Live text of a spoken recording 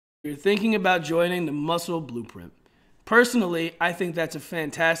You're thinking about joining the Muscle Blueprint. Personally, I think that's a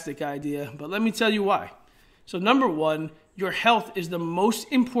fantastic idea, but let me tell you why. So number one, your health is the most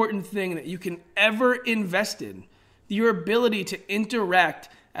important thing that you can ever invest in. Your ability to interact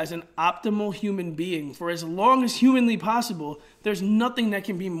as an optimal human being for as long as humanly possible, there's nothing that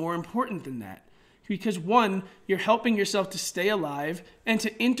can be more important than that. Because one, you're helping yourself to stay alive and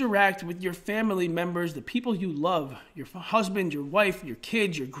to interact with your family members, the people you love, your husband, your wife, your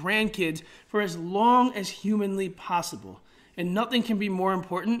kids, your grandkids, for as long as humanly possible. And nothing can be more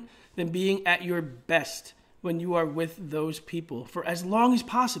important than being at your best when you are with those people for as long as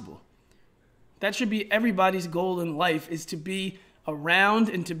possible. That should be everybody's goal in life, is to be around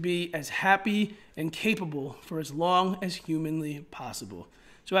and to be as happy and capable for as long as humanly possible.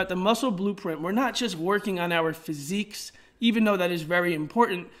 So at the Muscle Blueprint, we're not just working on our physiques, even though that is very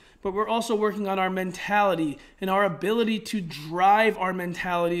important, but we're also working on our mentality and our ability to drive our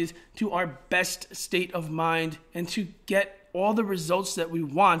mentalities to our best state of mind and to get all the results that we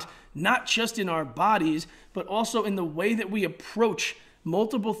want, not just in our bodies, but also in the way that we approach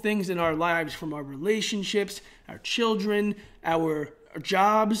multiple things in our lives, from our relationships, our children, our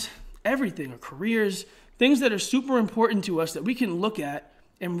jobs, everything, our careers, things that are super important to us that we can look at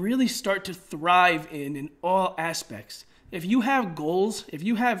and really start to thrive in all aspects. If you have goals, if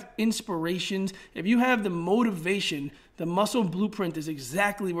you have inspirations, if you have the motivation, the Muscle Blueprint is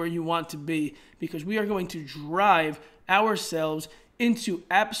exactly where you want to be, because we are going to drive ourselves into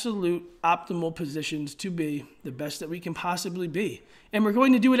absolute optimal positions to be the best that we can possibly be. And we're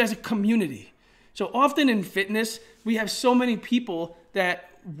going to do it as a community. So often in fitness, we have so many people that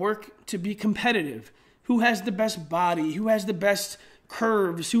work to be competitive. Who has the best body? Who has the best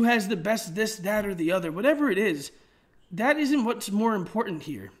curves? Who has the best this, that, or the other? Whatever it is, that isn't what's more important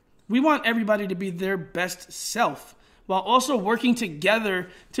here. We want everybody to be their best self, while also working together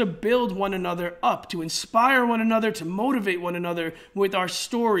to build one another up, to inspire one another, to motivate one another with our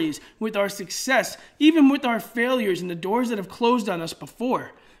stories, with our success, even with our failures and the doors that have closed on us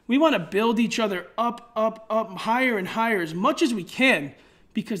before. We want to build each other up, higher and higher as much as we can,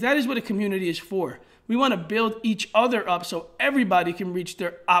 because that is what a community is for. We want to build each other up so everybody can reach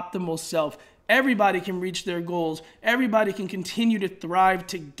their optimal self. Everybody can reach their goals. Everybody can continue to thrive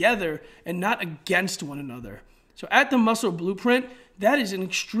together and not against one another. So at the Muscle Blueprint, that is an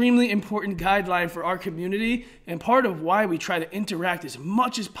extremely important guideline for our community and part of why we try to interact as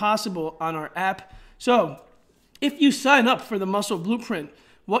much as possible on our app. So if you sign up for the Muscle Blueprint,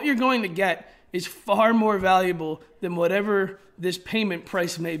 what you're going to get is far more valuable than whatever this payment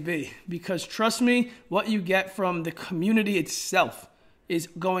price may be. Because trust me, what you get from the community itself is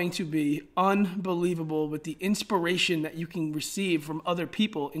going to be unbelievable, with the inspiration that you can receive from other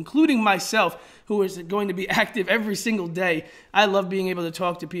people, including myself, who is going to be active every single day. I love being able to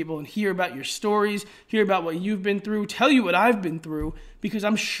talk to people and hear about your stories, hear about what you've been through, tell you what I've been through, because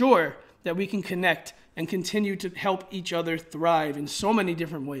I'm sure that we can connect and continue to help each other thrive in so many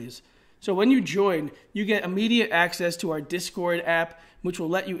different ways. So when you join, you get immediate access to our Discord app, which will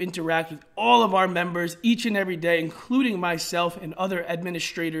let you interact with all of our members each and every day, including myself and other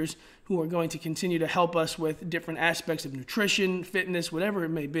administrators who are going to continue to help us with different aspects of nutrition, fitness, whatever it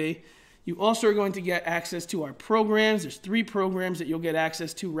may be. You also are going to get access to our programs. There's 3 programs that you'll get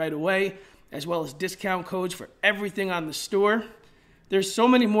access to right away, as well as discount codes for everything on the store. There's so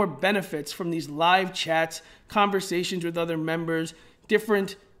many more benefits from these live chats, conversations with other members,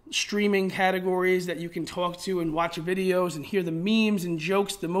 different streaming categories that you can talk to and watch videos and hear the memes and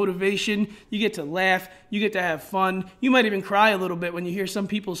jokes, the motivation. You get to laugh, you get to have fun. You might even cry a little bit when you hear some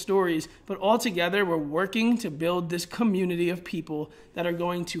people's stories, but all together we're working to build this community of people that are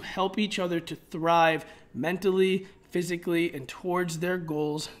going to help each other to thrive mentally, physically, and towards their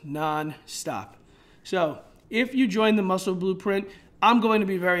goals non-stop. So if you join the Muscle Blueprint, I'm going to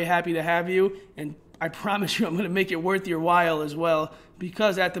be very happy to have you, and I promise you I'm going to make it worth your while as well,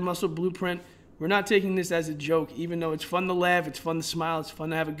 because at the Muscle Blueprint, we're not taking this as a joke. Even though it's fun to laugh, it's fun to smile, it's fun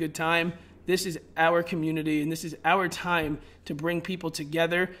to have a good time, this is our community, and this is our time to bring people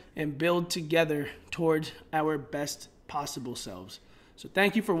together and build together towards our best possible selves. So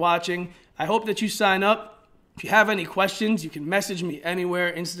thank you for watching. I hope that you sign up. If you have any questions, you can message me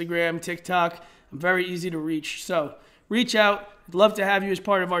anywhere, Instagram, TikTok. I'm very easy to reach. So reach out. I'd love to have you as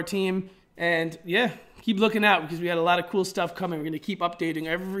part of our team. And yeah, keep looking out, because we got a lot of cool stuff coming. We're going to keep updating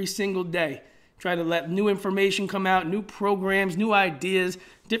every single day. Try to let new information come out, new programs, new ideas,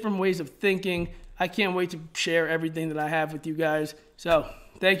 different ways of thinking. I can't wait to share everything that I have with you guys. So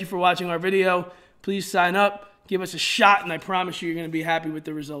thank you for watching our video. Please sign up, give us a shot, and I promise you you're going to be happy with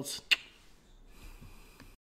the results.